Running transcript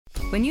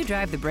When you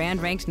drive the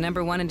brand ranked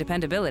 #1 in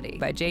dependability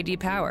by J.D.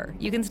 Power,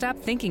 you can stop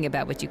thinking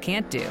about what you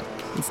can't do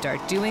and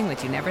start doing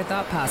what you never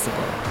thought possible.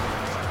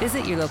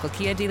 Visit your local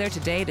Kia dealer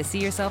today to see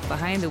yourself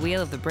behind the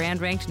wheel of the brand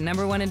ranked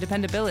 #1 in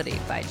dependability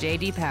by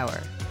J.D.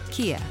 Power.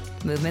 Kia,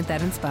 movement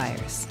that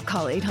inspires.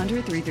 Call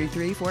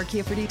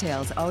 800-333-4KIA for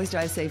details. Always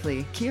drive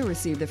safely. Kia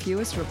received the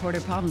fewest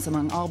reported problems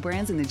among all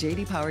brands in the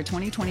J.D. Power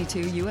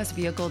 2022 U.S.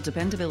 Vehicle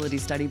Dependability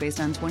Study based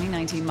on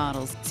 2019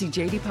 models. See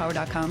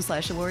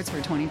jdpower.com/awards for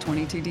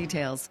 2022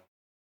 details.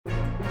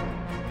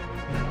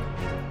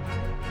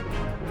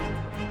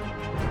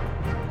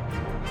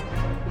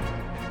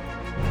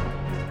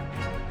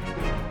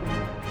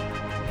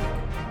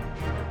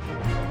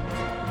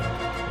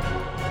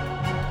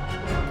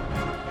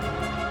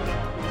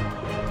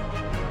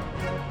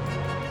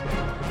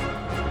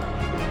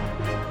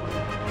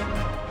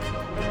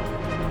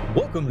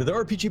 Welcome to the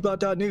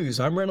RPGBot.news.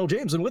 I'm Randall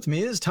James, and with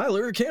me is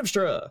Tyler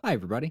Kamstra. Hi,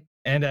 everybody.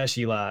 And Ash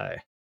Eli.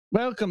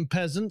 Welcome,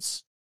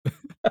 peasants.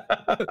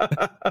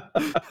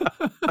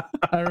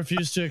 I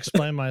refuse to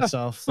explain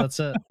myself. That's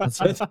it.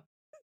 That's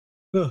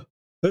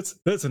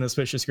an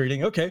auspicious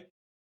greeting. Okay.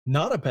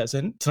 Not a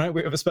peasant. Tonight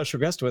we have a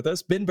special guest with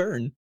us,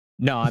 Byrne.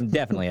 No, I'm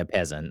definitely a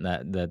peasant.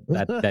 That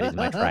is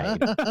my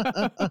trade.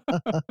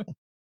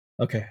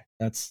 Okay,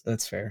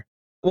 that's fair.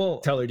 Well,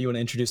 Tyler, do you want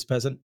to introduce the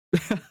peasant?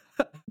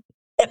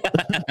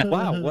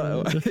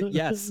 Wow.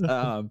 Yes.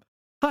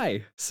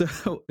 Hi.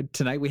 So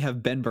tonight we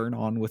have Byrne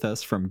on with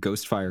us from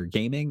Ghostfire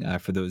Gaming.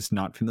 For those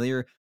not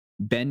familiar,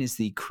 Ben is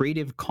the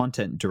creative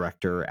content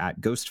director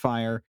at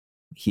Ghostfire.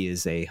 He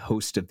is a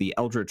host of the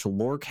Eldritch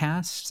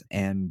Lorecast,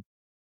 and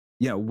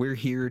we're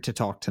here to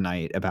talk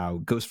tonight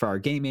about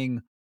Ghostfire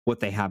Gaming, what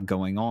they have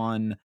going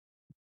on,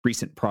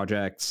 recent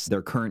projects,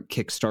 their current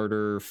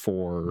Kickstarter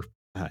for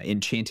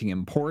Enchanting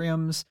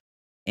Emporiums,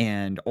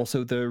 and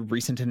also the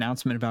recent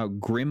announcement about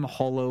Grim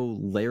Hollow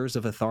Layers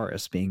of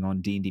Atharis being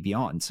on D&D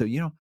Beyond. So,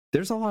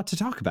 there's a lot to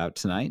talk about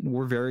tonight, and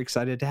we're very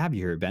excited to have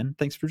you here, Ben.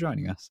 Thanks for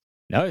joining us.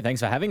 No,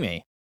 thanks for having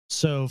me.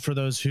 So for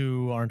those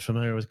who aren't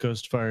familiar with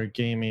Ghostfire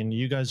Gaming,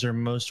 you guys are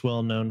most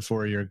well known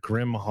for your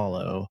Grim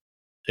Hollow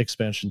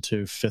expansion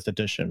to 5th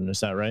edition. Is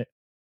that right?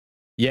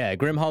 Yeah,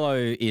 Grim Hollow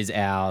is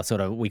our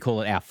we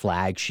call it our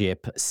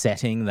flagship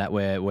setting that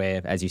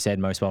we're, as you said,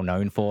 most well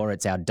known for.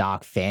 It's our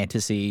dark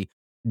fantasy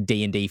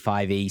D&D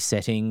 5e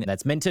setting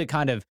that's meant to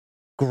kind of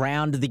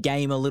ground the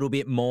game a little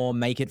bit more,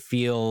 make it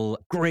feel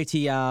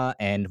grittier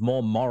and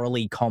more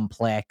morally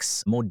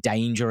complex, more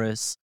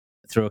dangerous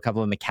through a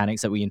couple of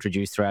mechanics that we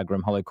introduced through our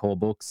Grim Hollow core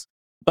books.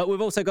 But we've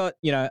also got,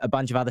 a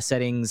bunch of other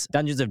settings.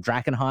 Dungeons of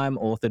Drakkenheim,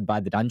 authored by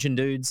the Dungeon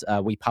Dudes,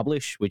 we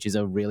publish, which is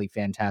a really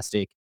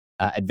fantastic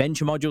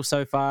adventure module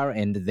so far.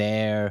 And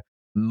their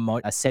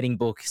setting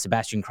book,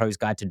 Sebastian Crow's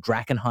Guide to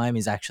Drakkenheim,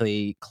 is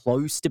actually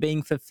close to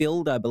being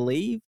fulfilled, I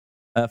believe,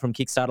 from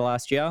Kickstarter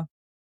last year.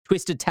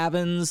 Twisted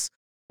Taverns,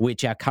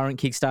 which our current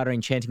Kickstarter,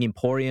 Enchanting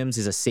Emporiums,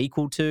 is a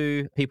sequel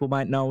to, people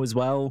might know as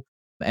well.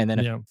 And then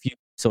a few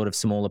sort of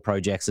smaller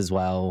projects as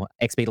well.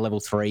 XP to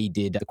Level 3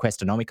 did the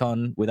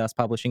Questonomicon with us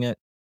publishing it,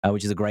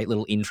 which is a great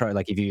little intro.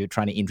 Like if you're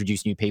trying to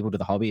introduce new people to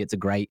the hobby, it's a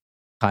great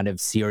kind of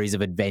series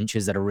of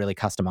adventures that are really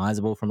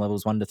customizable from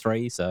levels 1 to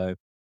 3. So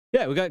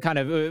yeah, we've got kind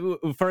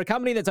of, for a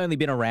company that's only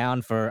been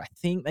around for, I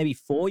think, maybe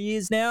 4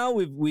 years now,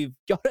 we've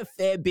got a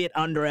fair bit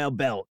under our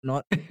belt.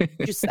 Not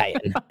just saying.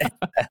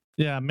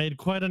 Yeah, made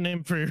quite a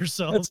name for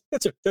yourself.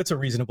 That's a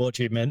reasonable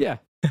achievement. Yeah.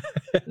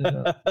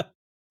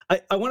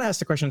 I want to ask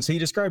the question. So you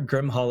described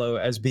Grim Hollow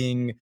as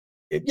being,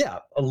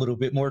 a little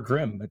bit more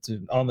grim. It's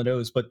on the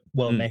nose, but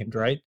well named,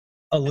 right?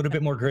 A little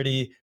bit more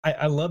gritty.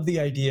 I love the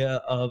idea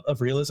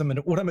of realism.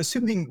 And what I'm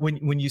assuming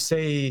when you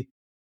say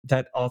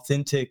that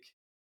authentic,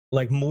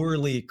 like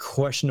morally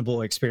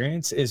questionable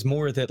experience is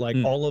more that like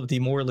all of the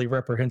morally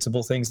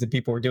reprehensible things that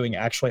people are doing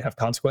actually have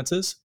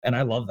consequences. And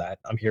I love that.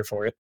 I'm here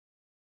for it.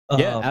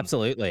 Yeah,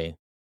 absolutely.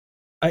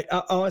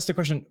 I'll ask the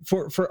question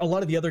for a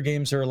lot of the other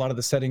games or a lot of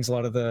the settings, a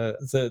lot of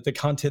the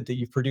content that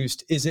you've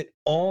produced, is it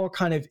all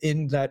kind of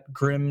in that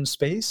grim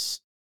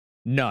space?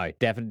 No,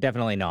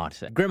 definitely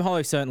not. Grim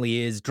Hollow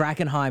certainly is.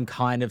 Drakkenheim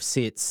kind of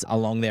sits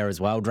along there as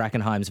well.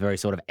 Drakkenheim's very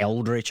sort of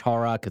eldritch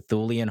horror,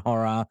 Cthulhian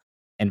horror,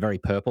 and very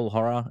purple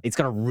horror. It's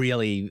got a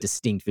really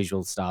distinct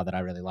visual style that I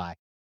really like.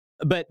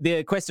 But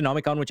the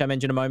Questonomicon, which I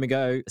mentioned a moment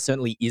ago,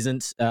 certainly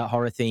isn't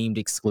horror-themed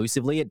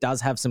exclusively. It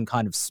does have some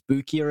kind of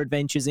spookier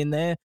adventures in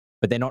there,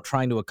 but they're not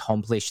trying to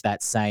accomplish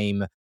that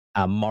same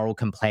moral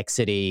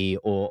complexity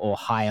or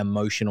high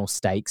emotional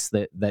stakes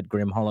that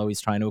Grim Hollow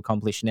is trying to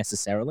accomplish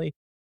necessarily.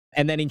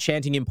 And then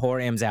Enchanting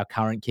Emporiums, our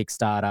current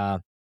Kickstarter,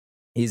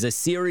 is a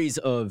series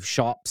of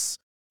shops.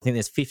 I think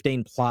there's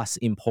 15 plus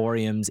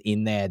emporiums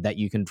in there that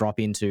you can drop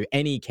into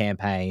any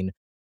campaign.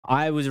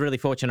 I was really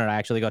fortunate. I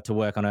actually got to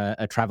work on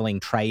a traveling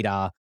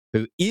trader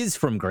who is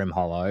from Grim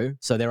Hollow.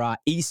 So there are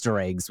Easter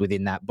eggs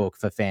within that book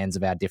for fans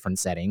of our different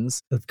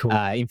settings. That's cool.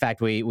 In fact,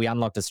 we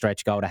unlocked a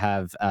stretch goal to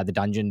have the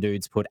Dungeon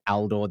Dudes put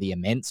Aldor the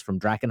Immense from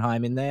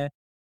Drakkenheim in there.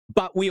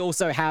 But we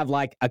also have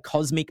like a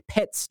cosmic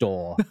pet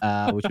store,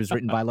 which was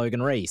written by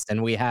Logan Reese.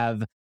 And we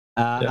have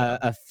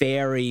a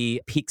fairy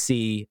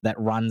pixie that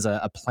runs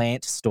a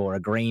plant store, a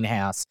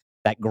greenhouse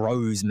that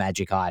grows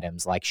magic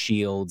items like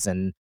shields.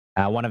 And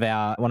one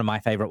of my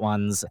favorite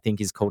ones, I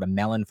think, is called a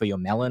melon for your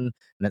melon,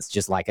 and it's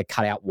just like a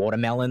cutout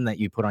watermelon that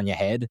you put on your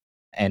head,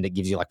 and it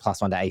gives you like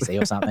 +1 to AC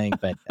or something.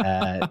 But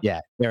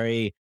yeah,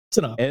 very.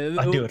 So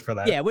I'd do it for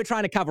that. Yeah, we're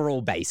trying to cover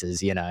all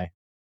bases, you know.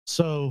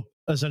 So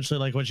essentially,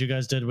 like what you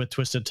guys did with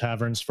Twisted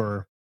Taverns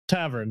for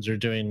taverns, you're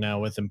doing now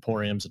with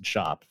emporiums and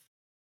shop.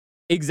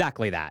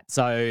 Exactly that.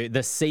 So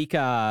the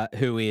Seeker,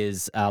 who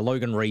is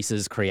Logan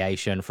Reese's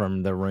creation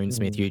from the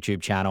RuneSmith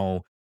YouTube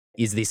channel,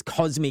 is this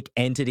cosmic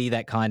entity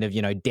that kind of,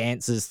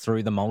 dances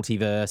through the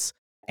multiverse.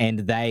 And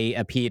they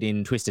appeared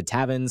in Twisted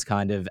Taverns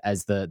kind of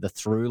as the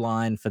through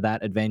line for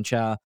that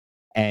adventure.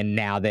 And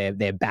now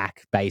they're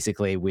back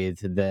basically with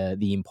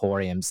the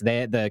emporiums.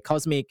 They're the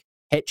cosmic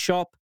pet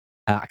shop.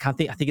 I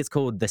think it's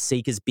called the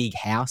Seeker's Big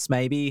House,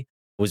 maybe.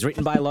 It was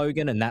written by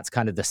Logan, and that's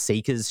kind of the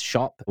Seeker's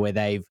shop, where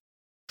they've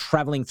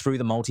traveling through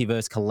the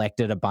multiverse,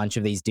 collected a bunch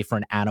of these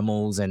different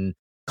animals and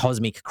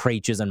cosmic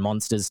creatures and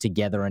monsters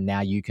together, and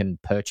now you can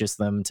purchase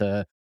them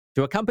to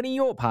accompany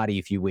your party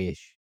if you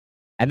wish.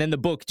 And then the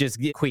book, just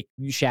quick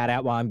shout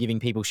out while I'm giving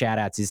people shout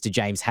outs, is to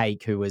James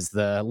Hake, who was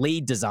the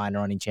lead designer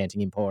on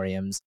Enchanting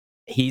Emporiums.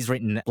 He's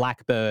written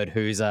Blackbird,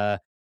 who's a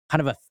kind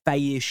of a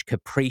fayish,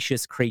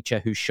 capricious creature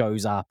who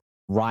shows up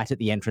right at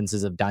the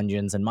entrances of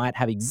dungeons and might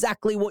have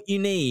exactly what you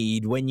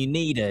need when you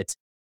need it.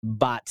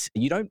 But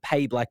you don't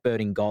pay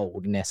Blackbird in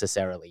gold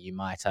necessarily. You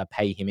might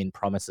pay him in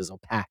promises or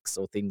packs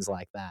or things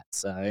like that.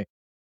 So,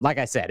 like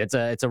I said,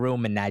 it's a real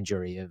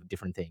menagerie of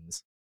different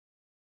things.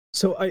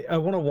 So I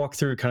want to walk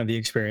through kind of the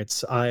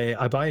experience.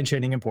 I buy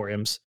Enchanting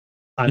Emporiums.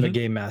 I'm a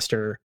game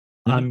master.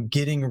 I'm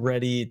getting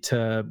ready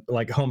to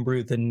like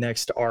homebrew the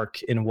next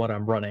arc in what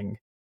I'm running.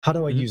 How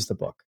do I use the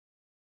book?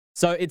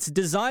 So it's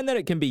designed that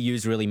it can be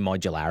used really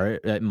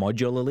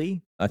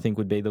modularly, I think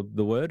would be the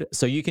word.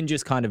 So you can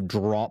just kind of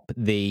drop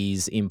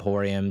these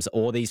emporiums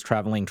or these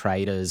traveling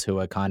traders who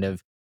are kind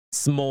of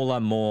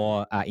smaller,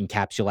 more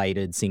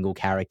encapsulated single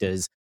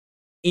characters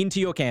into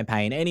your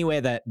campaign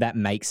anywhere that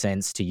makes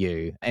sense to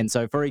you. And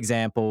so, for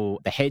example,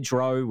 the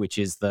hedgerow, which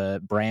is the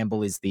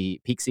bramble, is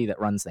the pixie that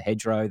runs the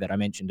hedgerow that I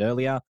mentioned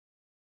earlier.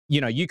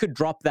 You could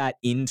drop that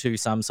into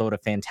some sort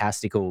of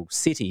fantastical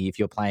city if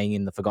you're playing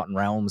in the Forgotten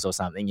Realms or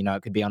something.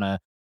 It could be on a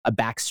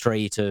back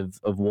street of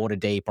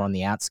Waterdeep or on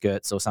the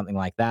outskirts or something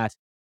like that.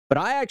 But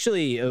I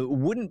actually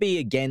wouldn't be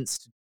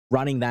against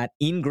running that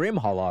in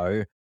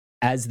Grimhollow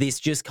as this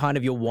just kind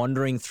of, you're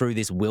wandering through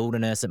this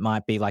wilderness. It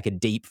might be like a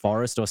deep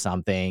forest or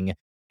something,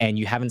 and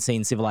you haven't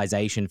seen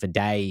civilization for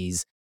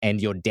days,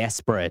 and you're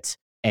desperate,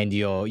 and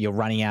you're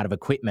running out of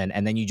equipment,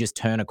 and then you just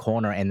turn a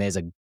corner and there's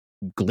a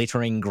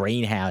glittering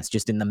greenhouse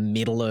just in the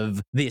middle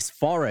of this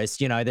forest.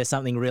 There's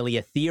something really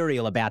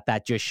ethereal about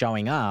that just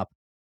showing up.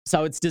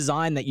 So it's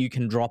designed that you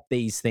can drop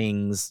these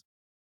things,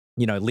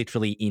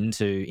 literally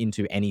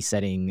into any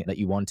setting that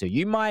you want to.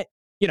 You might,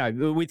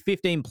 with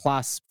 15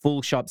 plus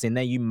full shops in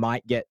there, you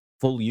might get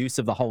full use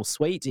of the whole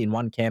suite in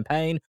one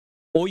campaign,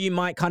 or you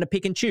might kind of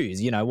pick and choose,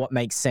 what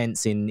makes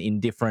sense in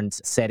different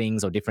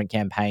settings or different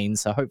campaigns.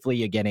 So hopefully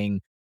you're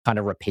getting kind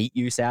of repeat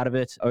use out of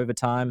it over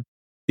time.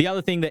 The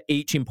other thing that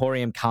each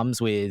Emporium comes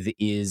with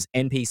is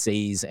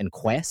NPCs and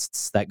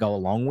quests that go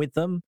along with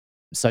them.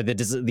 So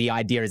the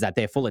idea is that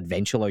they're full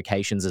adventure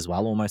locations as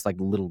well, almost like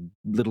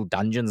little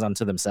dungeons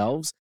unto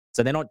themselves.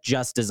 So they're not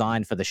just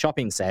designed for the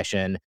shopping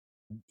session.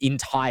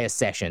 Entire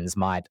sessions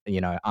might,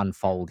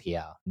 unfold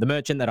here. The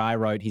merchant that I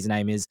wrote, his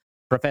name is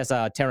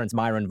Professor Terence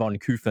Myron von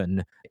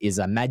Kufen, is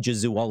a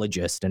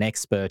magizoologist, an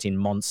expert in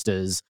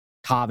monsters,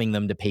 carving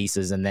them to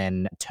pieces and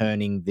then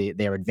turning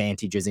their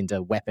advantages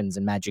into weapons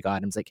and magic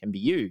items that can be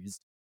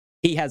used.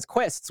 He has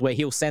quests where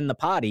he'll send the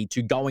party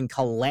to go and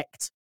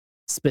collect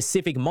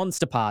specific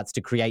monster parts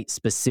to create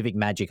specific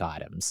magic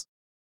items.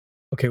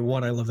 Okay,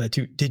 I love that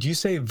too. Did you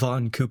say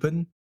von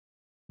Kupen?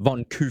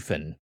 Von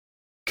Kufen.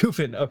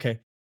 Kufen,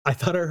 okay. I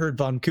thought I heard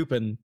von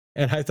Kupen,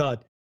 and I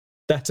thought,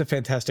 that's a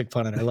fantastic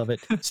pun, and I love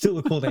it. Still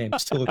a cool name,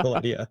 still a cool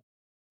idea.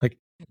 Like,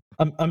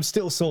 I'm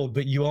still sold,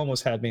 but you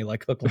almost had me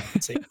like hook, line,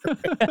 and sinker.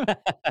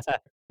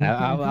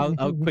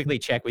 I'll quickly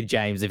check with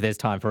James if there's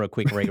time for a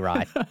quick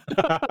rewrite. I've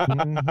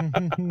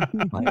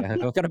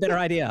got a better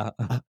idea.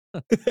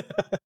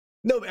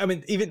 No, I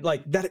mean, even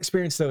like that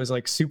experience though is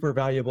like super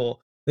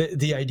valuable.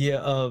 The idea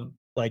of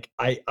like,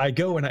 I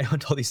go and I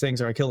hunt all these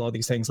things or I kill all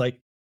these things. Like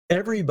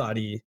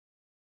everybody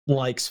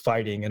likes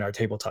fighting in our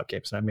tabletop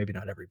games. And maybe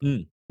not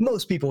everybody.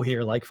 Most people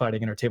here like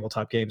fighting in our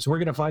tabletop games. We're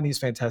going to find these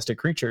fantastic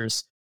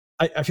creatures.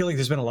 I feel like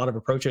there's been a lot of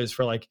approaches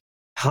for like,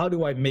 how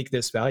do I make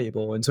this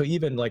valuable? And so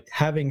even like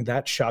having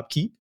that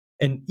shopkeep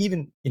and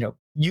even,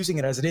 using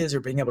it as it is or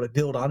being able to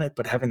build on it,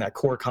 but having that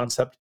core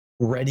concept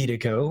ready to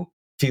go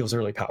feels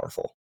really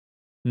powerful.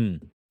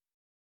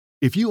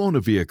 If you own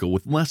a vehicle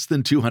with less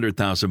than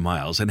 200,000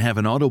 miles and have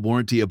an auto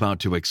warranty about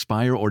to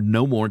expire or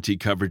no warranty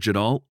coverage at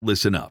all,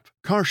 listen up.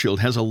 CarShield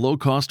has a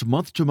low-cost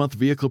month-to-month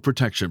vehicle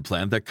protection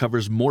plan that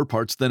covers more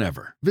parts than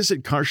ever.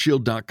 Visit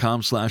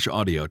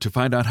carshield.com/audio to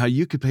find out how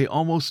you could pay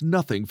almost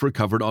nothing for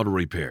covered auto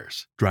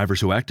repairs. Drivers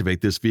who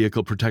activate this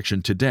vehicle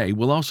protection today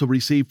will also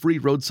receive free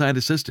roadside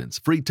assistance,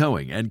 free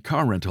towing, and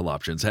car rental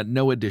options at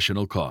no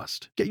additional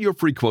cost. Get your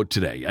free quote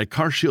today at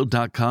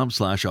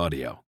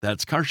carshield.com/audio.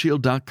 That's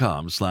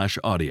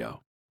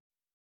carshield.com/audio.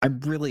 I'm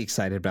really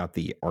excited about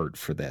the art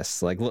for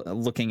this. Like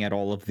looking at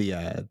all of the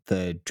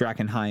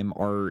Drakenheim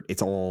art,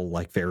 it's all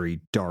like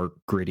very dark,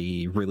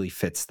 gritty. Really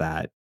fits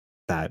that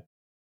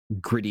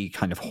gritty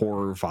kind of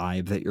horror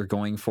vibe that you're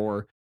going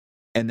for.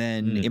 And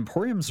then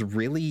Emporium's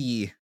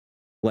really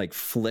like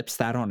flips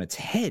that on its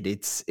head.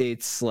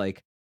 It's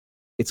like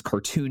it's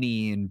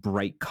cartoony and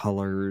bright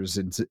colors.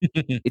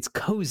 It's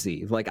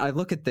cozy. Like I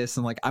look at this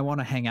and like I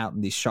want to hang out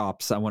in these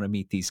shops. I want to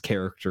meet these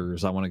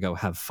characters. I want to go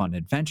have fun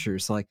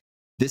adventures. Like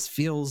this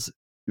feels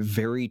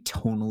very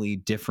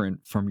tonally different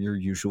from your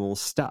usual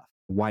stuff.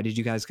 Why did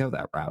you guys go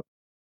that route?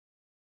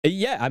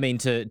 Yeah, I mean,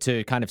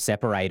 to kind of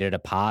separate it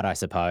apart, I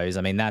suppose.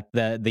 I mean, that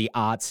the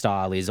art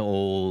style is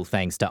all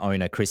thanks to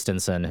Ona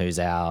Christensen, who's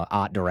our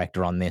art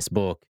director on this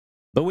book.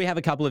 But we have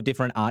a couple of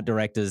different art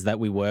directors that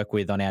we work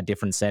with on our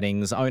different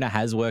settings. Ona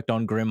has worked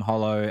on Grim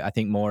Hollow, I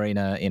think more in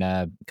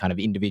a kind of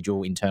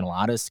individual internal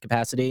artist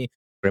capacity.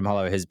 Grim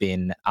Hollow has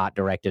been art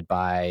directed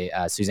by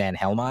Suzanne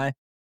Helmey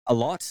a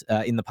lot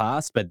in the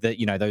past, but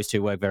those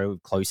two work very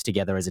close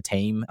together as a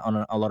team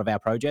on a lot of our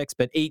projects.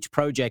 But each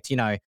project,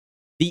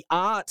 the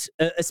art,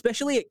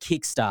 especially at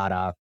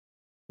Kickstarter,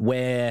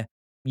 where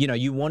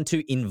you want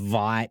to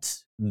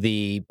invite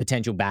the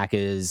potential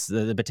backers,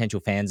 the potential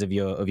fans of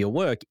your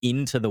work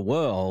into the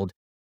world.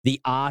 The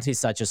art is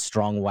such a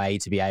strong way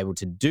to be able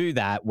to do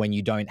that when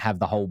you don't have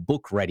the whole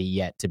book ready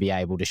yet to be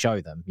able to show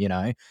them,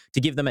 to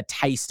give them a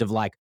taste of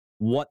like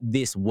what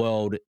this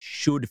world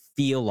should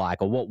feel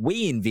like, or what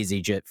we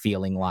envisage it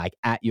feeling like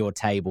at your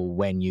table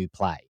when you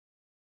play.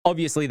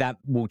 Obviously, that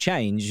will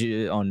change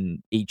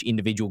on each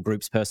individual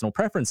group's personal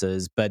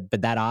preferences, but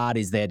that art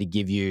is there to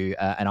give you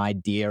an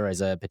idea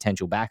as a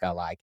potential backer,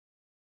 like,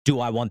 do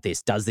I want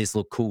this? Does this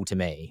look cool to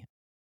me?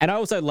 And I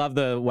also love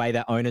the way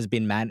that Ona's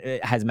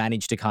has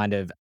managed to kind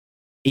of,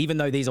 even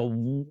though these are,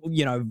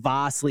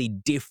 vastly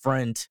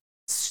different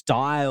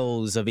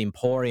styles of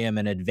Emporium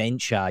and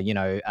adventure,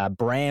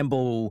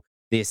 Bramble,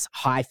 this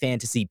high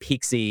fantasy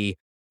pixie,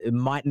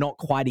 might not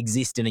quite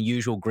exist in a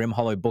usual Grim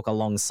Hollow book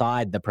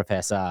alongside the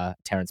Professor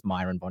Terence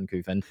Myron von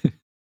Koofen.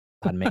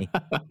 Pardon me.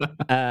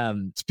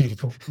 It's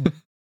beautiful.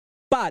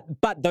 But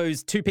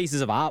those two pieces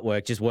of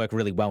artwork just work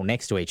really well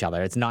next to each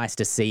other. It's nice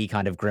to see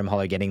kind of Grim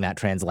Hollow getting that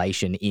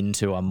translation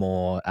into a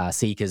more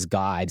Seeker's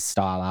Guide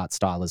style art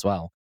style as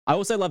well. I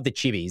also love the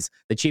chibis.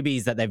 The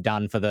chibis that they've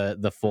done for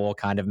the four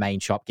kind of main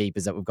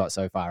shopkeepers that we've got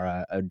so far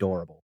are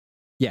adorable.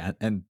 Yeah,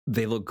 and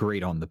they look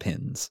great on the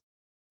pins.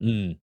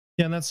 Yeah,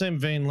 in that same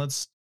vein,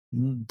 let's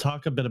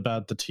talk a bit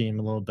about the team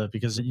a little bit,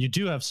 because you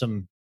do have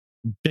some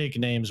big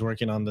names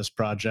working on this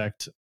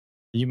project.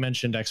 You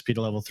mentioned XP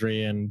to level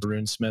 3 and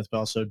Barun Smith, but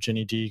also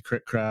Ginny D,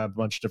 Crit Crab, a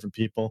bunch of different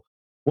people.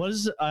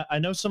 I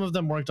know some of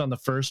them worked on the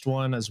first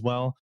one as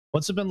well.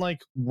 What's it been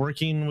like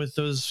working with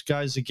those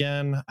guys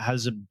again?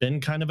 Has it been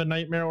kind of a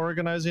nightmare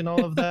organizing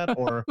all of that,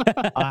 or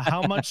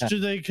how much do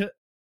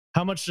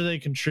they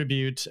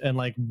contribute, and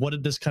like what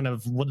did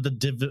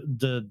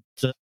the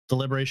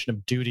deliberation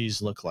of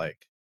duties look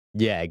like?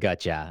 Yeah,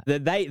 gotcha.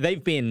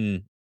 They've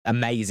been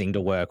amazing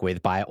to work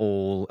with by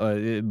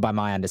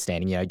my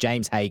understanding.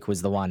 James Hake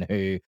was the one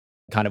who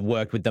kind of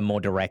worked with them more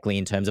directly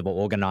in terms of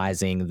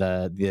organizing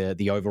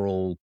the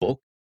overall book.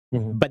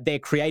 Mm-hmm. But their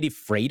creative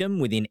freedom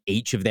within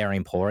each of their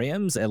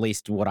emporiums, at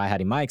least what I had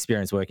in my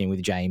experience working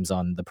with James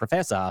on The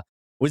Professor,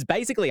 was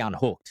basically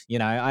unhooked.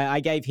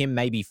 I gave him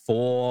maybe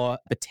 4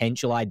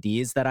 potential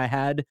ideas that I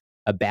had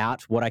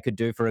about what I could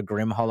do for a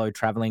Grim Hollow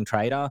traveling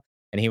trader.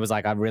 And he was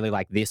like, I really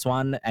like this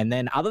one. And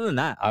then other than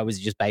that, I was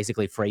just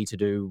basically free to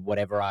do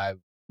whatever I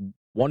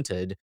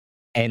wanted.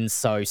 And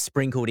so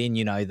sprinkled in,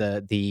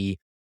 the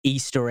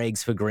Easter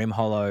eggs for Grim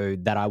Hollow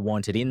that I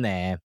wanted in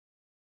there.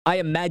 I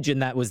imagine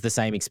that was the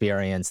same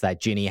experience that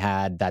Ginny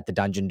had, that the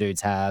Dungeon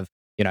Dudes have.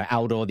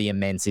 Aldor the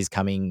Immense is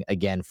coming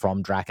again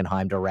from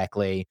Drakenheim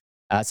directly.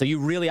 So you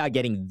really are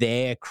getting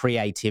their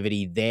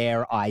creativity,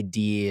 their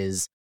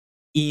ideas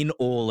in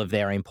all of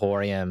their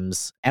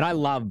emporiums. And I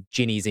love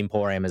Ginny's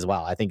emporium as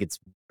well. I think it's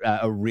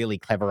a really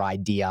clever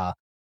idea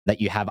that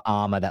you have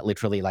armor that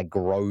literally like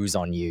grows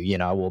on you,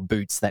 or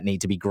boots that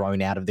need to be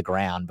grown out of the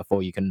ground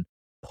before you can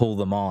pull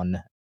them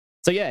on.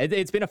 So yeah,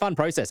 it's been a fun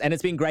process, and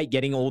it's been great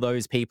getting all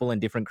those people and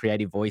different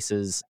creative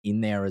voices in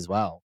there as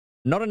well.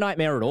 Not a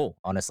nightmare at all,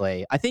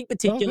 honestly. I think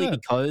particularly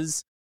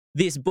because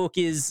this book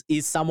is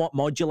somewhat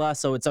modular,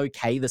 so it's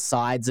okay. The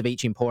sides of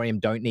each emporium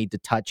don't need to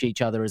touch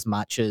each other as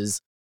much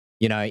as,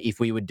 if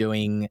we were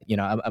doing,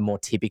 a more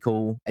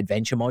typical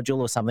adventure module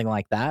or something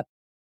like that.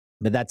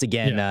 But that's,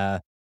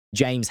 again,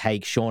 James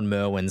Hake, Sean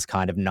Merwin's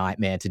kind of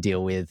nightmare to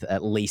deal with,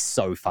 at least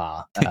so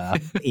far,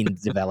 in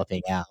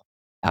developing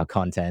our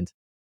content.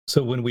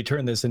 So when we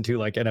turn this into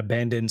like an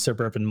abandoned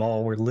suburban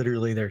mall where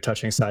literally they're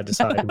touching side to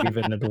side,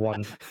 weaving into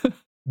one,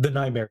 the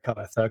nightmare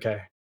cometh.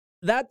 Okay.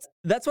 That's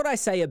what I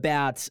say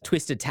about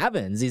Twisted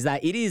Taverns, is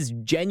that it is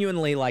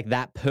genuinely like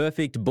that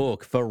perfect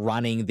book for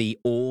running the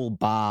all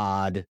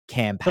barred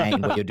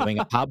campaign where you're doing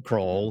a pub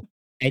crawl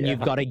and you've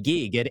got a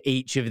gig at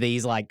each of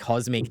these like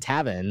cosmic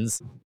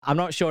taverns. I'm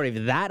not sure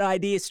if that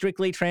idea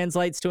strictly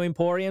translates to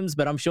emporiums,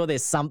 but I'm sure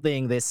there's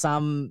something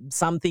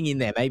in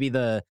there. Maybe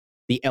the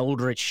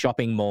Eldritch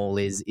shopping mall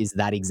is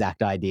that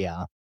exact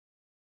idea.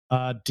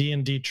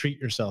 D&D treat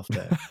yourself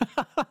day.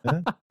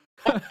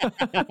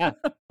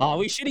 Oh,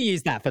 we should have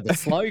used that for the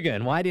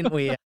slogan. Why didn't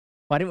we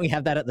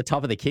have that at the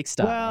top of the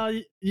Kickstarter?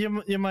 Well,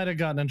 you might have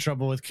gotten in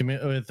trouble with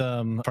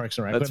Parks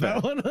and Rec with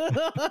that one.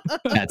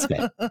 That's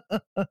fair.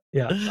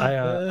 Yeah,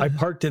 I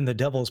parked in the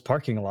Devil's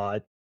parking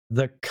lot.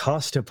 The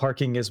cost of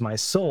parking is my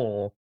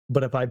soul,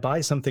 but if I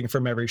buy something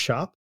from every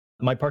shop,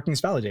 my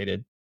parking's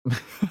validated.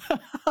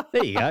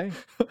 There you go.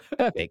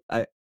 Perfect.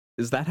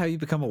 Is that how you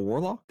become a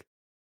warlock?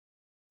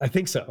 I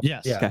think so.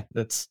 Yes. Yeah, Okay.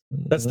 that's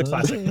the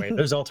classic way.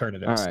 There's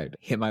alternatives. All right.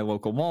 Hit my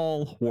local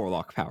mall,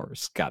 warlock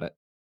powers. Got it.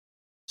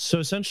 So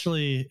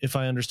essentially, if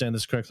I understand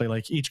this correctly,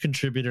 like each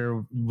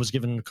contributor was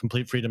given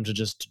complete freedom to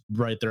just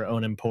write their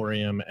own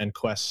emporium and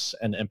quests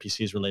and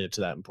NPCs related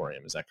to that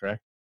emporium. Is that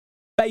correct?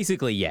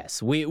 Basically,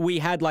 yes. We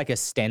had like a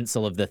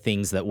stencil of the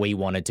things that we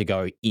wanted to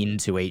go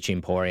into each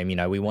emporium. You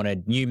know, we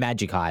wanted new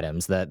magic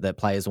items that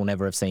players will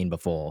never have seen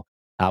before.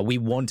 We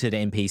wanted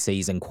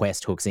NPCs and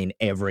quest hooks in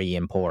every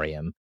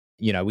emporium.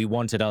 You know, we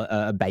wanted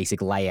a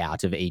basic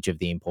layout of each of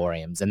the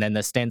emporiums. And then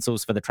the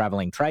stencils for the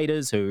traveling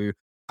traders, who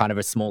kind of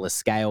a smaller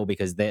scale,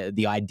 because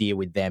the idea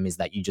with them is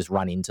that you just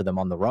run into them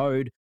on the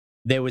road.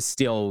 There was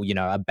still, you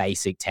know, a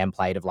basic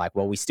template of like,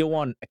 well, we still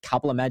want a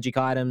couple of magic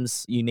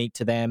items unique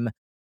to them.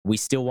 We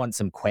still want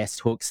some quest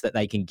hooks that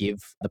they can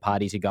give the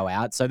party to go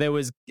out. So there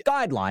was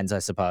guidelines, I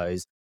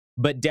suppose,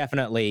 but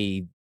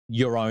definitely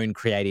your own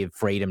creative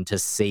freedom to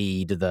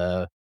seed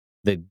the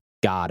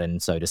garden,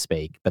 so to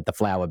speak, but the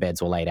flower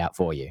beds were laid out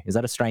for you. Is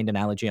that a strained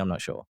analogy? I'm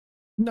not sure.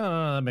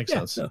 No, that makes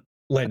sense. No,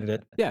 landed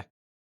it. Yeah.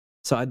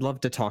 So I'd love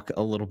to talk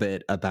a little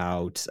bit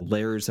about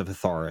Layers of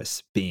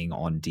Atharis being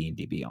on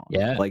D&D Beyond.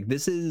 Yeah. Like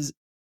this is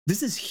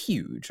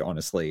huge,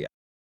 honestly.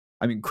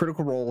 I mean,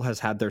 Critical Role has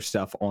had their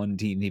stuff on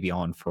D&D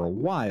Beyond for a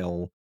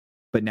while,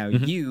 but now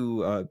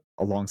you,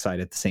 alongside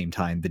at the same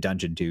time, the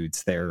Dungeon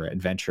Dudes, their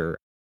adventure,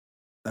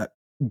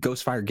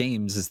 Ghostfire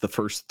Games is the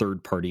first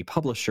third-party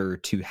publisher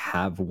to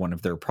have one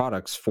of their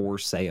products for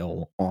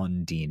sale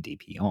on D&D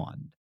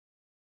Beyond.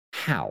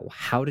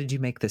 How did you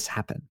make this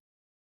happen?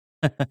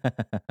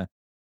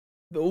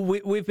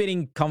 We've been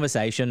in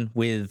conversation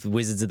with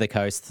Wizards of the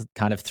Coast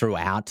kind of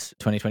throughout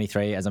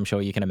 2023, as I'm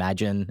sure you can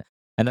imagine.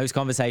 And those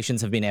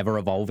conversations have been ever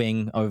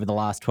evolving over the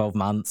last 12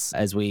 months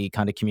as we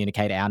kind of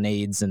communicate our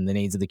needs and the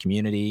needs of the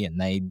community,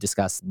 and they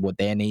discuss what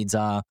their needs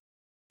are.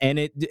 And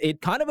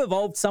it kind of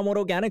evolved somewhat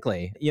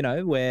organically, you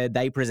know, where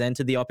they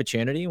presented the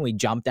opportunity and we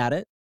jumped at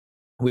it.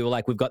 We were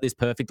like, we've got this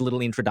perfect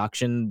little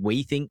introduction,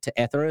 we think, to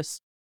Etheris,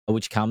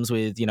 which comes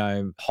with, you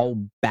know, a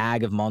whole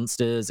bag of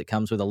monsters. It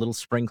comes with a little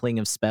sprinkling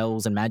of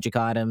spells and magic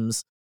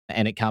items.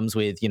 And it comes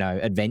with, you know,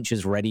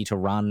 adventures ready to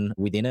run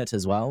within it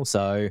as well.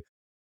 So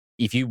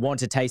if you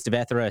want a taste of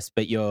Etheris,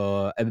 but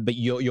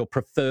your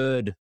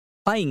preferred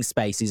playing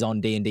space is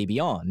on D&D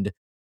Beyond,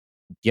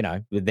 you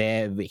know,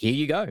 here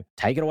you go.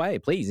 Take it away,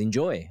 please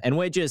enjoy. And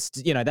we're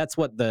just, you know, that's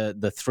what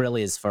the thrill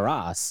is for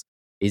us,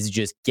 is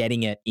just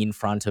getting it in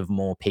front of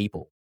more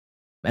people.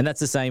 And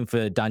that's the same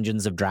for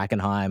Dungeons of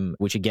Drakkenheim,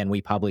 which again,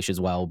 we publish as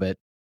well, but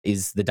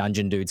is the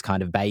Dungeon Dudes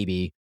kind of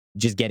baby,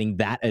 just getting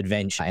that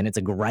adventure. And it's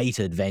a great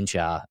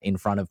adventure in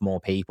front of more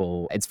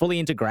people. It's fully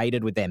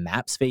integrated with their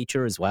maps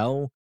feature as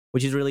well,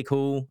 which is really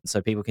cool.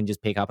 So people can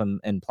just pick up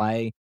and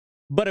play.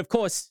 But of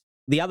course,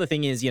 the other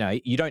thing is, you know,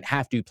 you don't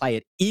have to play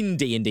it in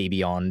D&D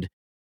Beyond,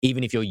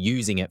 even if you're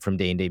using it from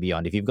D&D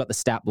Beyond. If you've got the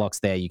stat blocks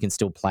there, you can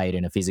still play it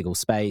in a physical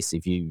space.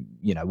 If you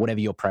know, whatever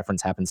your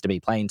preference happens to be,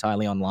 play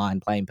entirely online,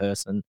 play in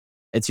person.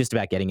 It's just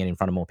about getting it in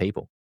front of more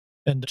people.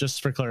 And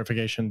just for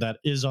clarification, that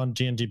is on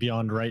D&D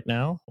Beyond right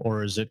now,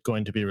 or is it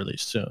going to be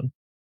released soon?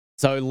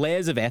 So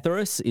Layers of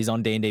Etheris is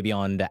on D&D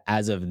Beyond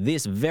as of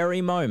this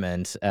very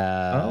moment.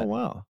 Oh,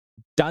 wow.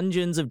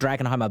 Dungeons of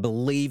Drakkenheim, I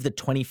believe the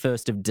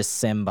 21st of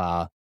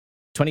December,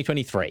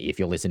 2023, if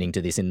you're listening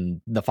to this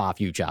in the far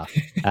future,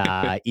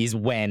 is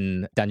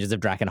when Dungeons of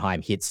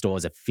Drakkenheim hits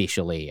stores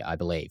officially, I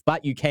believe.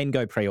 But you can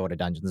go pre-order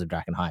Dungeons of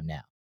Drakkenheim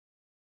now.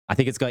 I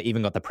think it's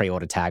even got the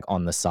pre-order tag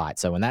on the site.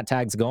 So when that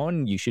tag's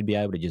gone, you should be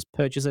able to just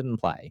purchase it and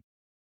play.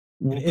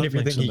 And if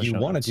you're thinking you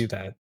want to do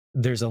that,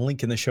 there's a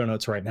link in the show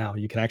notes right now.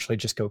 You can actually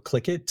just go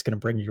click it. It's going to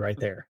bring you right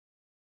there.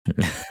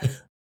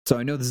 So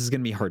I know this is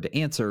going to be hard to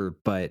answer,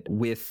 but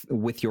with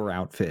your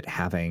outfit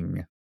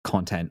having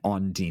content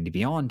on D&D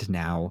Beyond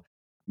now,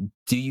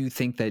 do you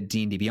think that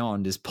D&D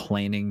Beyond is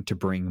planning to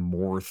bring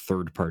more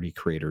third-party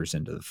creators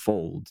into the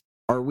fold?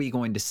 Are we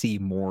going to see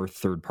more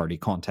third-party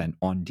content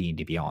on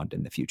D&D Beyond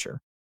in the future?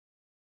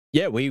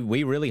 Yeah, we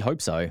really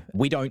hope so.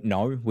 We don't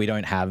know. We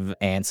don't have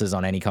answers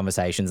on any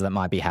conversations that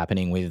might be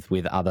happening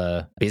with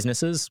other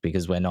businesses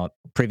because we're not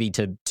privy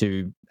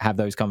to have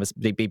those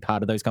be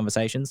part of those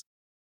conversations.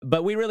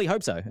 But we really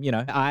hope so.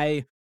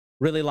 I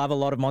really love a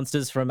lot of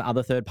monsters from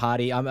other third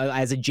party.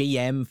 As a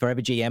GM,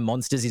 Forever GM,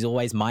 monsters is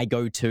always my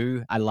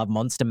go-to. I love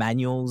monster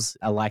manuals.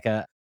 I like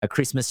a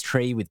Christmas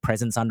tree with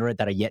presents under it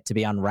that are yet to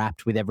be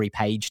unwrapped with every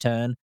page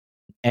turn.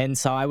 And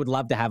so I would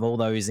love to have all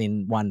those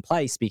in one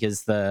place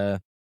because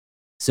the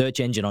search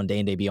engine on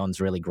D&D Beyond is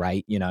really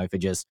great, for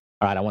just,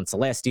 all right, I want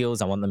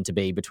Celestials. I want them to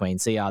be between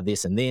CR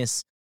this and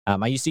this.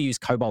 I used to use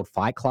Kobold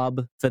Fight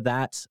Club for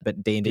that,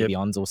 but D&D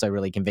Beyond's also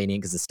really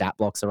convenient because the stat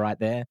blocks are right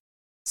there.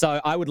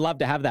 So I would love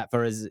to have that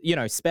for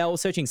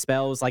searching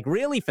spells. Like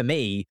really for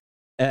me,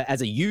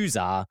 as a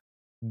user,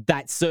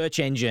 that search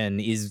engine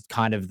is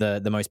kind of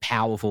the most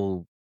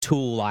powerful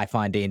tool I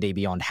find D&D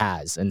Beyond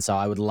has. And so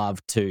I would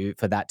love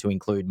for that to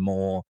include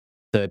more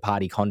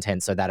third-party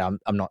content so that I'm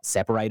not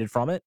separated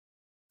from it.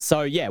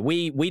 So yeah,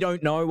 we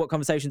don't know what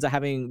conversations are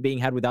being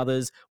had with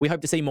others. We hope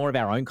to see more of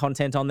our own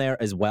content on there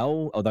as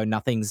well, although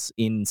nothing's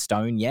in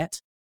stone yet.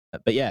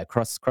 But yeah,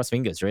 cross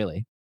fingers,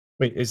 really.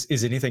 Wait,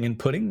 is anything in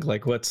pudding?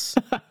 Like what's?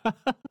 No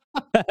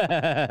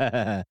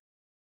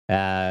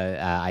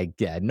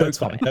That's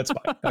fine. That's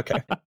fine.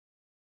 Okay.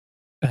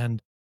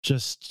 And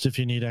just if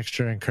you need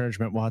extra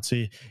encouragement,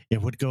 Watsy, it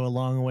would go a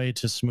long way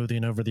to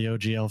smoothing over the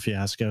OGL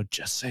fiasco.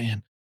 Just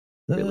saying.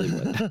 Really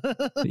would.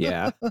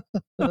 Yeah.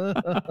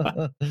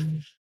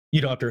 You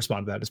don't have to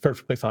respond to that. It's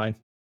perfectly fine.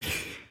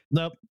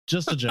 Nope,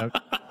 just a joke.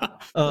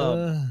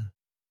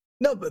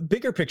 No, but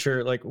bigger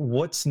picture, like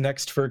what's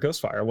next for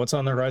Ghostfire? What's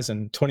on the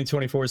horizon?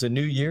 2024 is a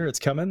new year. It's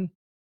coming.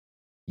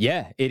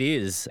 Yeah, it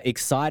is.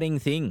 Exciting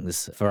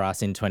things for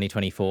us in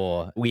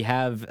 2024. We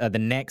have the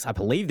next, I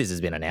believe this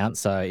has been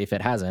announced. So if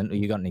it hasn't,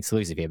 you got an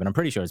exclusive here, but I'm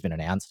pretty sure it's been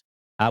announced.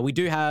 We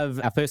do have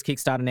our first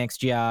Kickstarter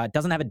next year. It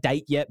doesn't have a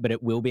date yet, but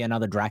it will be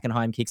another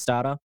Drakkenheim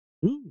Kickstarter.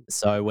 Ooh.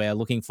 So we're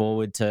looking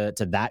forward to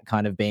that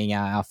kind of being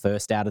our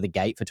first out of the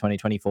gate for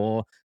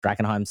 2024.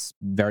 Drakkenheim's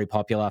very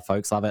popular.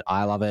 Folks love it.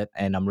 I love it.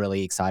 And I'm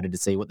really excited to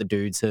see what the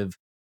dudes have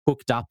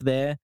hooked up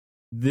there.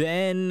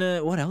 Then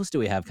what else do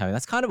we have coming?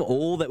 That's kind of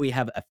all that we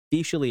have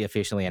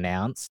officially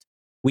announced.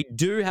 We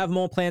do have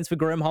more plans for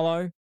Grim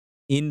Hollow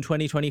in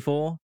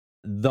 2024.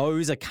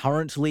 Those are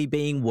currently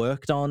being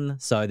worked on.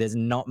 So there's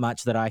not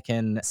much that I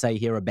can say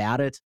here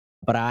about it.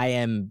 But I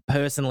am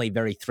personally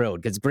very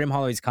thrilled because Grim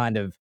Hollow is kind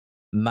of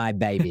my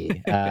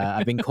baby.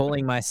 I've been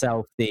calling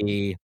myself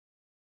I'm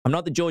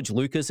not the George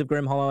Lucas of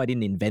Grim Hollow. I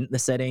didn't invent the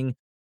setting,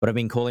 but I've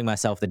been calling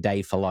myself the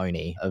Dave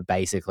Filoni of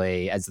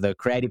basically as the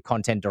creative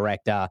content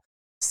director,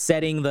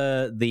 setting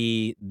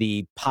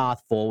the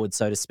path forward,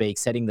 so to speak,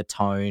 setting the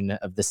tone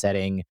of the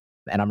setting.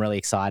 And I'm really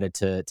excited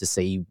to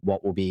see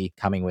what will be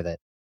coming with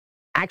it.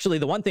 Actually,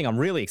 the one thing I'm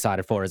really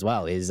excited for as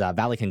well is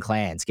Valican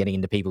Clans getting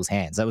into people's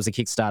hands. That was a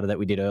Kickstarter that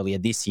we did earlier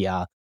this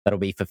year that'll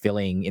be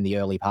fulfilling in the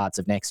early parts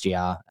of next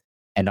year.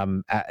 And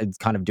I'm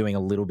kind of doing a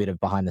little bit of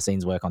behind the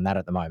scenes work on that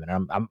at the moment.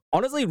 I'm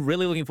honestly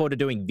really looking forward to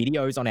doing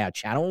videos on our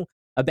channel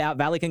about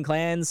Valican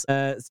Clans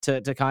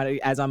to kind of,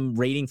 as I'm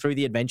reading through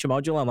the adventure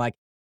module, I'm like,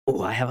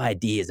 oh, I have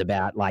ideas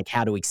about like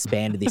how to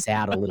expand this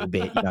out a little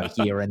bit,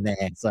 here and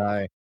there.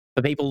 So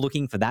for people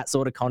looking for that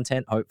sort of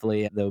content,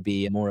 hopefully there'll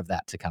be more of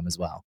that to come as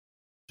well.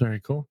 Very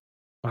cool.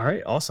 All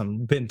right,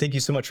 awesome. Ben, thank you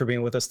so much for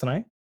being with us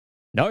tonight.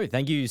 No,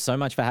 thank you so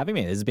much for having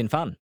me. This has been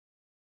fun.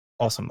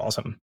 Awesome.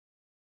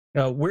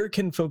 Where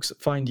can folks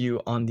find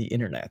you on the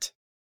internet?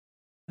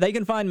 They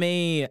can find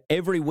me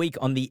every week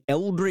on the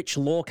Eldritch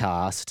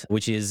Lorecast,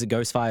 which is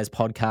Ghostfire's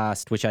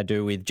podcast, which I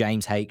do with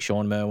James Hake,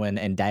 Sean Merwin,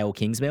 and Dale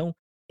Kingsmill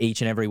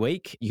each and every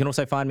week. You can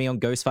also find me on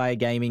Ghostfire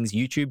Gaming's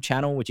YouTube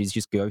channel, which is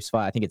just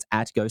Ghostfire. I think it's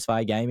at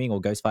Ghostfire Gaming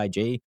or Ghostfire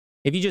G.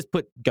 If you just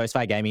put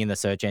Ghostfire Gaming in the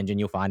search engine,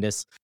 you'll find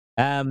us.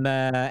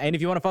 And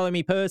if you want to follow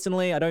me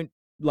personally, I don't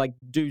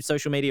do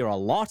social media a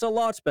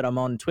lot, but I'm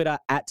on Twitter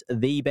at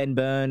the Ben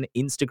Byrne,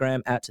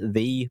 Instagram at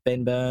the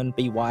Ben Byrne,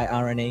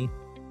 BYRNE.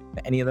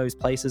 Any of those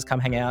places, come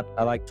hang out.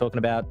 I like talking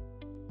about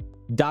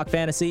dark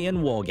fantasy and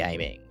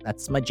wargaming.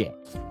 That's my jam.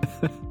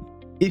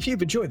 If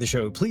you've enjoyed the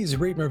show, please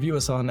rate and review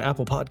us on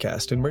Apple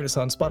Podcast and rate us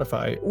on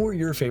Spotify or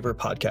your favorite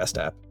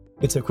podcast app.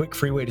 It's a quick,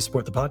 free way to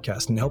support the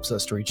podcast and helps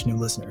us to reach new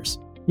listeners.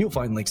 You'll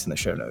find links in the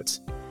show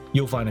notes.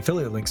 You'll find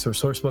affiliate links or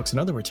source books and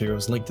other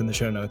materials linked in the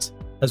show notes,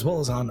 as well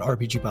as on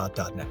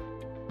rpgbot.net.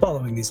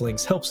 Following these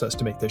links helps us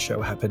to make this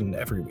show happen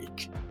every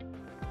week.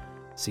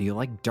 So you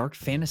like dark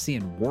fantasy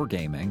and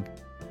wargaming?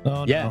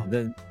 Oh, yeah,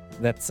 no.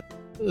 That's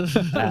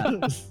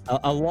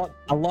a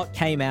lot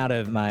came out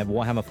of my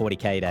Warhammer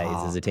 40k days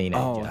as a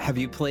teenager. Oh, have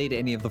you played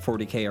any of the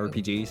 40k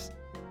RPGs?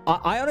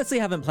 I honestly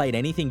haven't played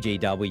anything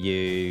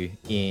GW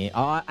in...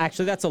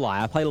 actually, that's a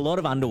lie. I played a lot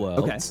of Underworlds.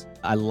 Okay.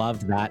 I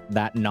loved that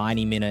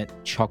 90-minute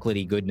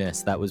chocolatey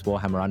goodness that was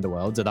Warhammer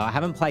Underworlds, although I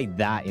haven't played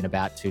that in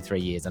about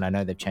 2-3 years, and I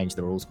know they've changed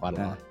the rules quite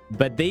a lot.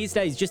 But these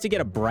days, just to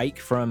get a break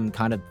from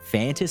kind of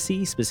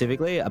fantasy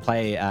specifically, I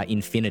play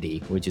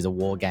Infinity, which is a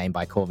war game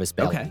by Corvus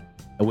Belli,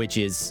 which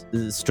is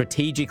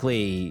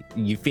strategically,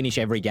 you finish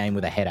every game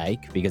with a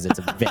headache because it's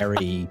a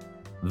very...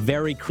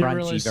 very crunchy,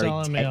 really very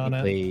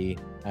technically.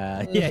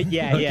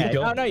 Yeah.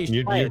 Oh no,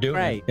 you're doing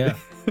great. It.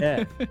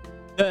 Yeah.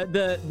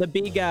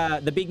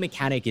 The big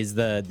mechanic is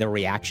the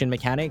reaction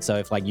mechanic. So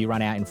if like you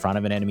run out in front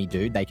of an enemy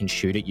dude, they can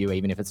shoot at you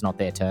even if it's not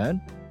their turn.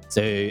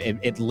 So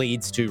it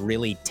leads to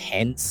really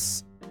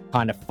tense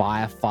kind of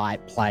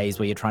firefight plays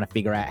where you're trying to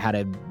figure out how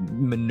to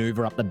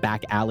maneuver up the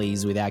back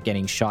alleys without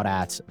getting shot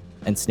at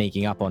and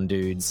sneaking up on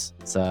dudes.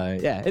 So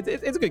yeah,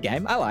 it's a good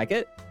game. I like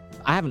it.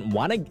 I haven't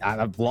won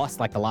I've lost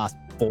like the last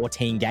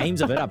 14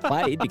 games of it I've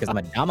played because I'm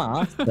a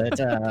dumbass. But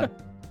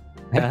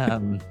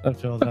I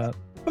feel that.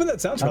 Well,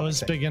 that sounds. I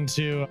was big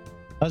into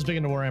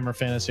Warhammer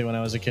Fantasy when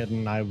I was a kid,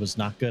 and I was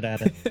not good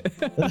at it.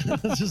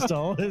 Just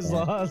always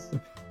lost.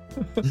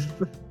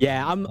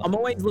 Yeah, I'm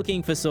always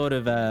looking for sort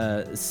of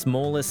a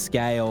smaller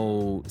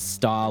scale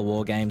Star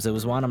War games. There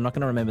was one, I'm not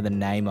going to remember the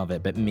name of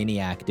it, but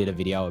Miniac did a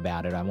video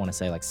about it. I want to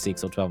say like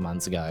 6 or 12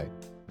 months ago.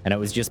 And it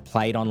was just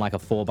played on like a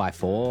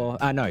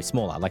 4x4. No,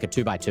 smaller, like a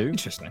 2x2.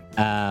 Interesting.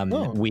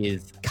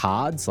 With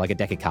cards, like a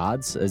deck of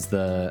cards as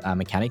the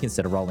mechanic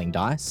instead of rolling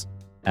dice.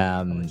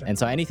 And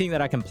so anything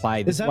that I can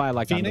play, this is why I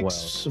like Underworld.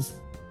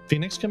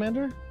 Phoenix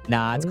Commander?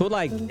 Nah, it's called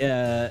like,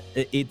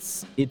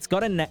 it's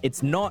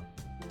not,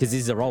 because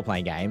this is a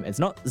role-playing game, it's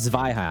not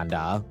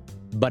Zweihander,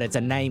 but it's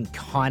a name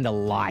kind of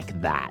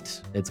like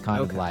that. It's kind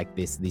of like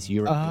this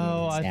European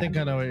I think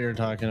I know what you're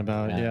talking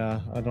about. Yeah,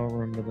 I don't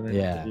remember the name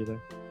of it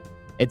either.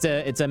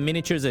 It's a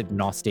miniatures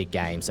agnostic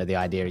game, so the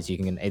idea is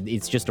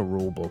it's just a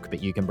rule book,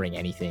 but you can bring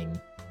anything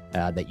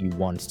that you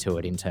want to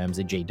it in terms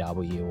of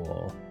GW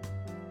or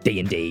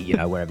D&D,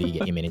 wherever you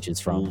get your miniatures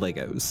from.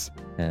 Legos.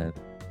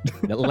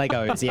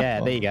 Legos, yeah,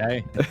 there you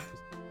go.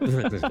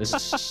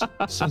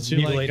 Since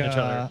you like each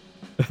other.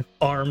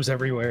 Arms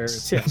everywhere.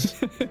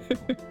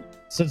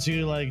 Since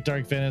you like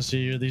Dark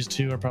Fantasy, these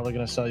two are probably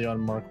going to sell you on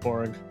Mark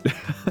Borg.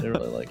 They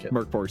really like it.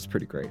 Mark Borg's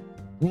pretty great.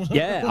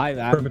 Yeah,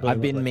 I've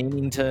been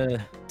meaning to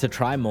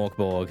try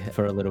Morkborg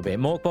for a little bit.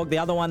 Morkborg, the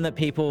other one that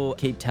people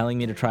keep telling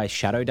me to try,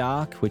 Shadow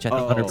Dark, which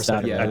I think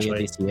started earlier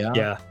this year.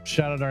 Yeah,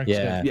 Shadow Dark.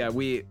 Yeah,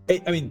 we've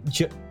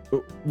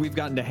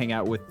gotten to hang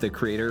out with the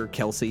creator,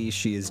 Kelsey.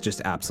 She is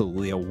just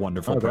absolutely a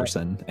wonderful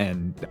person,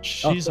 and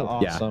she's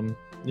awesome.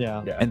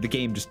 Yeah, and the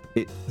game just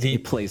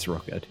it plays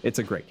real good. It's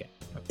a great game.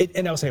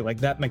 And I'll say, like,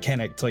 that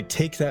mechanic, to like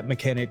take that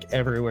mechanic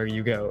everywhere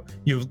you go.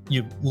 You've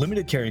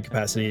limited carrying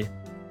capacity.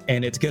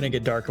 And it's gonna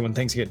get darker. When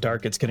things get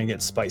dark, it's gonna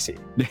get spicy.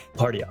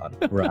 Party on.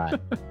 Right.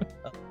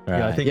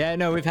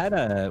 We've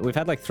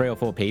had like 3 or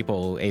 4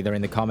 people either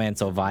in the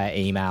comments or via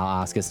email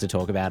ask us to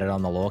talk about it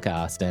on the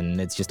Lorecast, and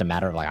it's just a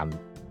matter of like, I'm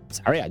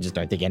sorry, I just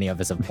don't think any of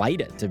us have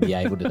played it to be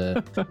able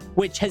to,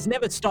 which has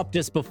never stopped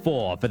us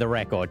before, for the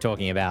record,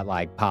 talking about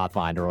like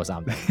Pathfinder or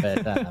something.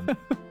 But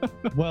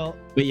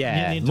but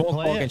yeah,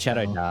 Morkborg and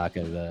Shadow Dark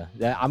are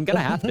I'm gonna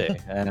have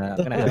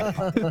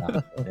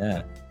to.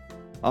 Yeah.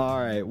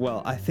 All right,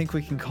 well, I think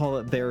we can call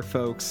it there,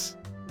 folks.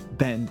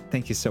 Ben,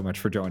 thank you so much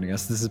for joining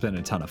us. This has been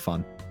a ton of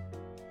fun.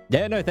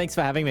 Yeah, no, thanks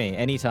for having me.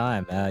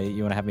 Anytime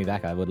you want to have me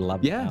back, I would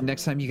love to. Yeah,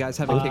 next time you guys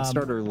have a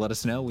Kickstarter, let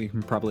us know. We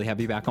can probably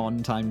have you back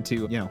on time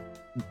to,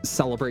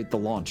 celebrate the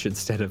launch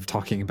instead of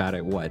talking about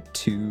it,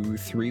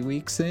 2-3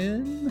 weeks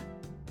in?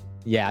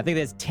 Yeah, I think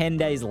there's 10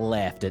 days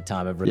left at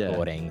time of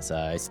recording,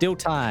 so still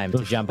time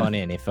to jump on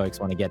in if folks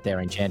want to get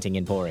their enchanting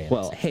Emporium.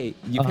 Well, hey,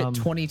 you've hit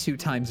 22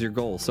 times your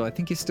goal, so I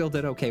think you still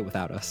did okay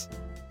without us.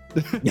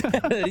 That's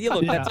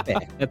fair.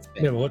 That's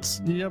fair.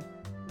 Yeah,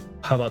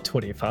 how about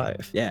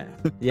 25? Yeah,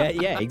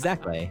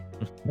 exactly.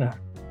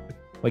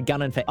 We're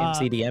gunning for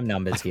MCDM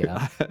numbers here.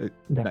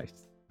 Nice.